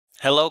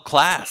Hello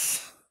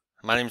class,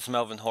 my name is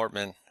Melvin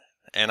Hortman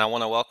and I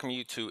want to welcome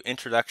you to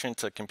Introduction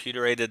to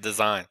Computer-Aided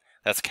Design,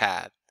 that's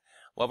CAD.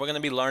 What we're going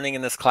to be learning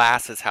in this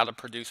class is how to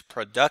produce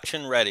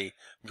production-ready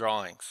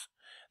drawings.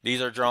 These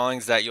are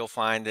drawings that you'll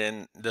find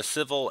in the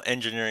civil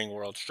engineering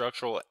world,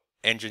 structural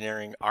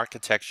engineering,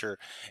 architecture,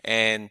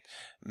 and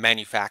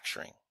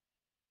manufacturing.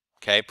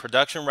 Okay,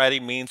 production-ready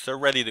means they're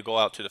ready to go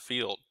out to the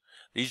field.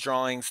 These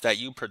drawings that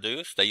you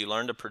produce, that you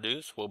learn to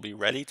produce, will be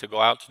ready to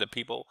go out to the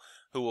people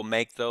who will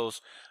make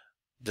those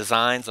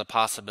designs a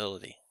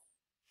possibility.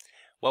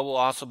 What we'll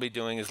also be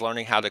doing is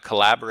learning how to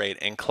collaborate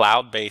in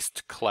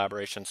cloud-based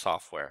collaboration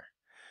software.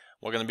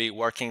 We're going to be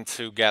working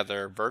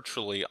together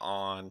virtually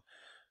on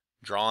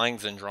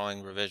drawings and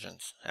drawing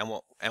revisions. And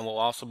we'll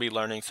also be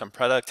learning some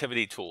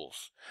productivity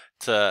tools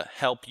to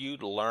help you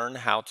to learn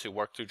how to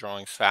work through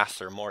drawings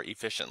faster, more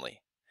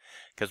efficiently.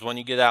 Because when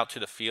you get out to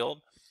the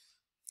field,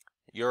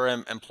 your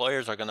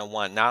employers are going to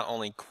want not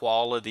only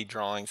quality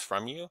drawings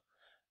from you,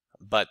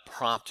 but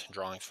prompt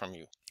drawings from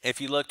you. If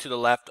you look to the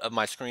left of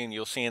my screen,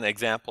 you'll see an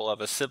example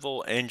of a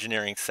civil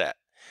engineering set.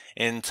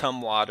 In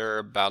Tumwater,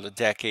 about a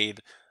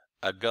decade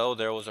ago,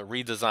 there was a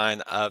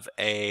redesign of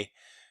a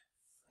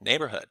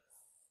neighborhood.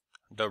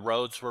 The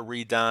roads were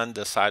redone,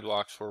 the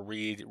sidewalks were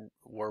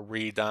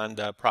redone,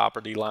 the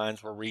property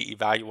lines were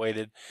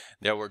re-evaluated.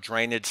 There were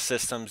drainage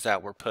systems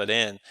that were put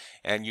in,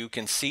 and you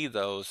can see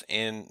those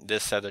in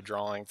this set of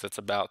drawings. It's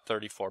about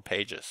 34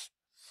 pages.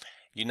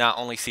 You not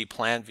only see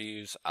plan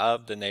views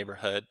of the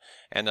neighborhood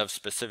and of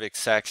specific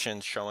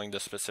sections showing the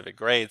specific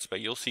grades,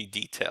 but you'll see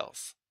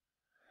details.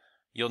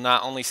 You'll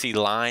not only see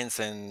lines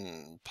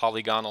and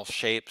polygonal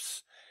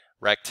shapes,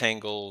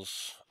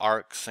 rectangles,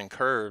 arcs, and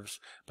curves,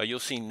 but you'll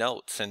see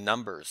notes and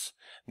numbers.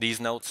 These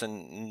notes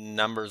and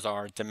numbers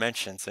are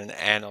dimensions and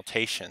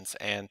annotations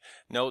and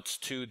notes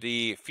to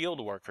the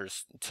field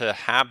workers to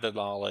have the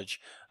knowledge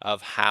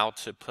of how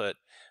to put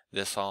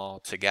this all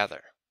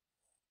together.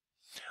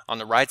 On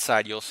the right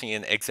side, you'll see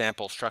an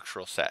example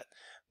structural set.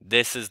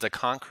 This is the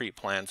concrete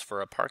plans for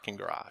a parking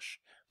garage.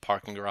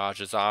 Parking garage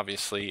is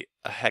obviously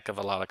a heck of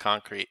a lot of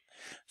concrete.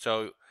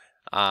 So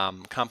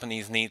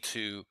companies need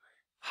to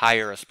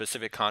hire a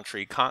specific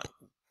concrete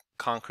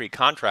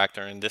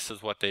contractor, and this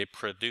is what they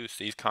produce,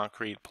 these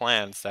concrete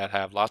plans that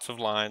have lots of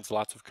lines,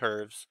 lots of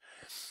curves.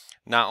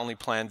 Not only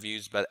plan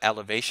views, but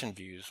elevation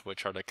views,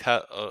 which are the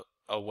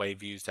cutaway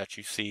views that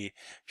you see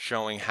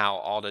showing how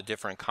all the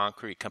different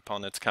concrete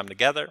components come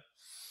together,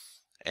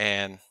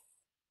 and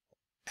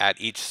at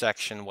each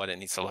section what it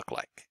needs to look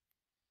like.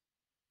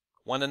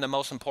 One of the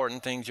most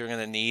important things you're going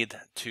to need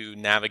to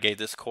navigate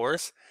this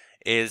course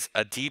is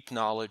a deep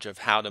knowledge of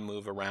how to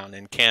move around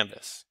in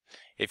Canvas.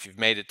 If you've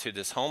made it to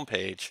this home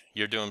page,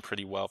 you're doing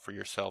pretty well for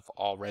yourself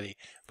already,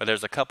 but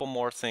there's a couple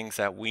more things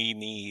that we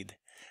need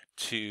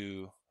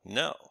to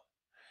know.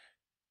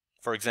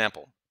 For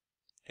example,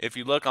 if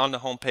you look on the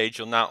home page,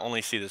 you'll not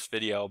only see this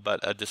video, but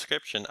a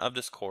description of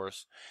this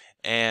course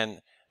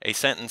and a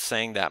sentence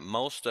saying that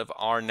most of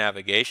our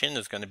navigation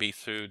is going to be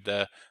through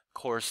the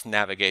course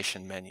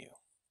navigation menu.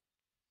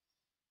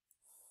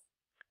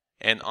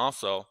 And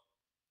also,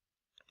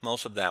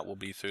 most of that will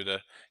be through the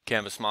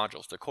Canvas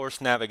modules. The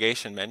course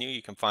navigation menu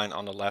you can find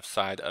on the left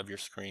side of your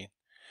screen.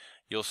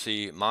 You'll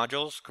see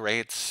modules,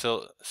 grades,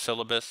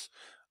 syllabus,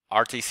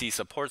 RTC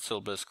support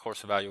syllabus,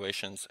 course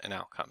evaluations, and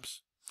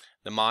outcomes.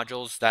 The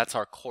modules, that's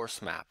our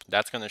course map.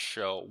 That's going to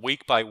show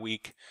week by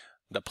week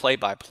the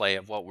play-by-play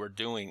of what we're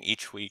doing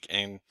each week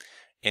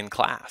in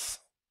class.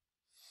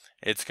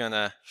 It's going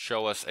to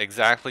show us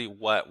exactly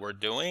what we're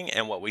doing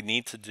and what we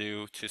need to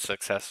do to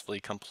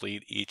successfully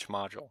complete each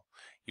module.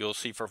 You'll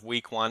see for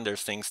week 1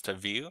 there's things to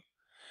view.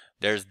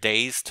 There's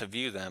days to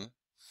view them.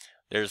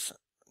 There's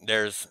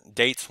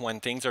dates when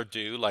things are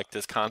due, like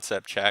this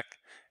concept check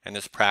and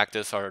this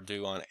practice are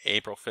due on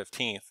April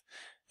 15th.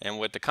 And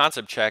with the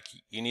concept check,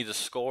 you need to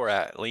score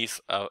at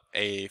least a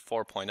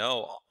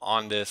 4.0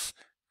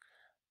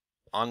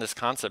 on this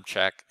concept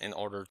check in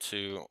order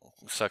to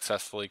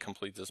successfully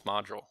complete this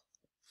module.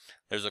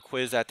 There's a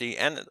quiz at the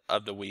end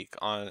of the week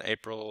on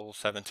April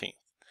 17th.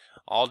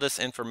 All this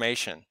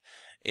information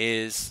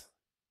is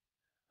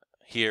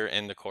here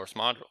in the course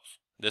modules.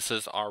 This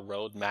is our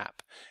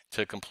roadmap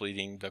to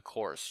completing the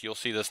course. You'll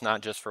see this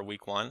not just for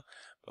week 1,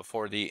 but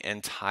for the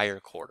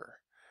entire quarter.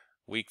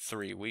 Week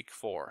 3, week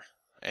 4,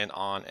 and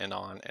on and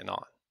on and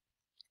on.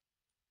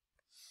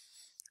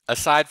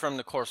 Aside from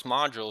the course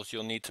modules,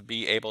 you'll need to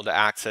be able to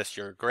access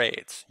your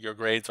grades. Your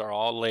grades are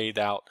all laid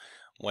out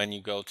when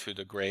you go to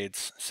the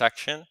grades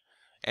section,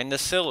 and the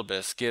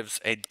syllabus gives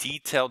a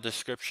detailed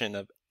description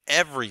of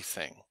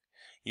everything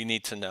you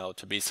need to know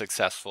to be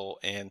successful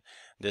in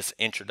this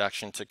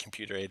Introduction to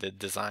Computer-Aided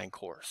Design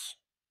course.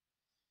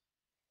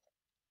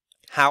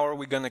 How are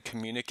we going to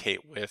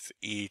communicate with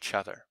each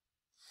other?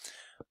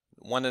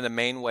 One of the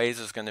main ways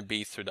is going to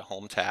be through the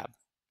Home tab.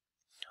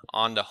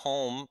 On the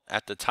Home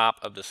at the top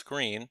of the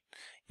screen,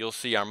 you'll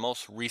see our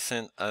most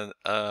recent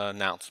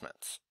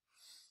announcements.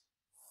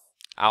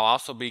 I'll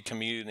also be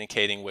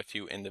communicating with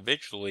you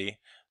individually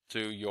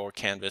through your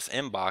Canvas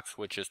inbox,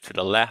 which is to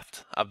the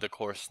left of the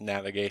course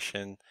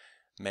navigation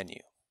menu.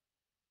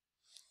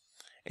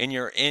 In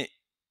your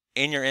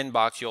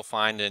inbox, you'll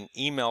find an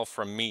email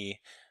from me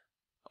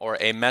or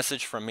a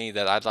message from me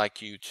that I'd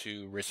like you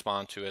to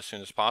respond to as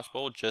soon as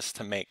possible, just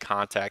to make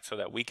contact so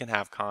that we can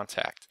have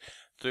contact.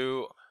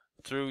 Through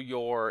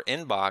your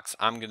inbox,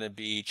 I'm going to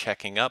be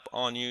checking up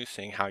on you,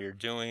 seeing how you're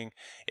doing.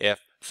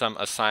 If some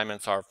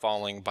assignments are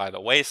falling by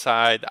the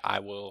wayside, I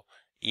will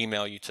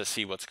email you to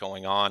see what's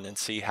going on and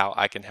see how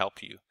I can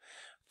help you.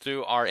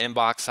 Through our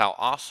inbox, I'll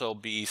also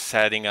be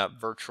setting up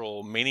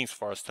virtual meetings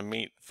for us to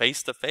meet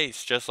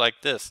face-to-face, just like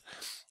this.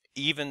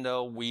 Even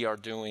though we are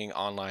doing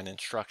online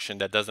instruction,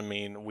 that doesn't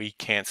mean we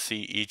can't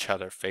see each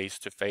other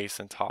face-to-face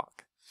and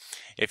talk.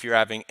 If you're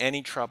having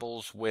any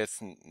troubles with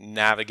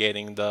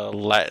navigating the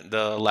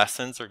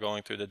lessons or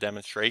going through the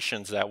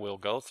demonstrations that we'll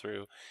go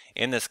through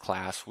in this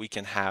class, we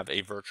can have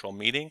a virtual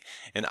meeting,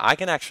 and I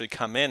can actually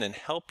come in and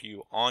help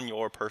you on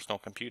your personal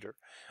computer.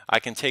 I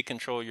can take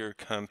control of your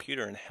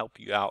computer and help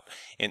you out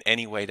in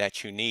any way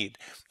that you need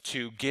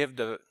to give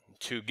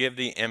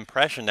the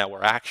impression that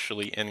we're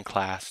actually in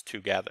class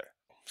together.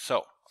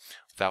 So,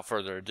 without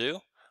further ado,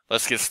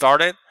 let's get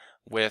started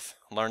with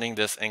learning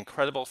this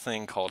incredible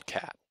thing called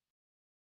CAD.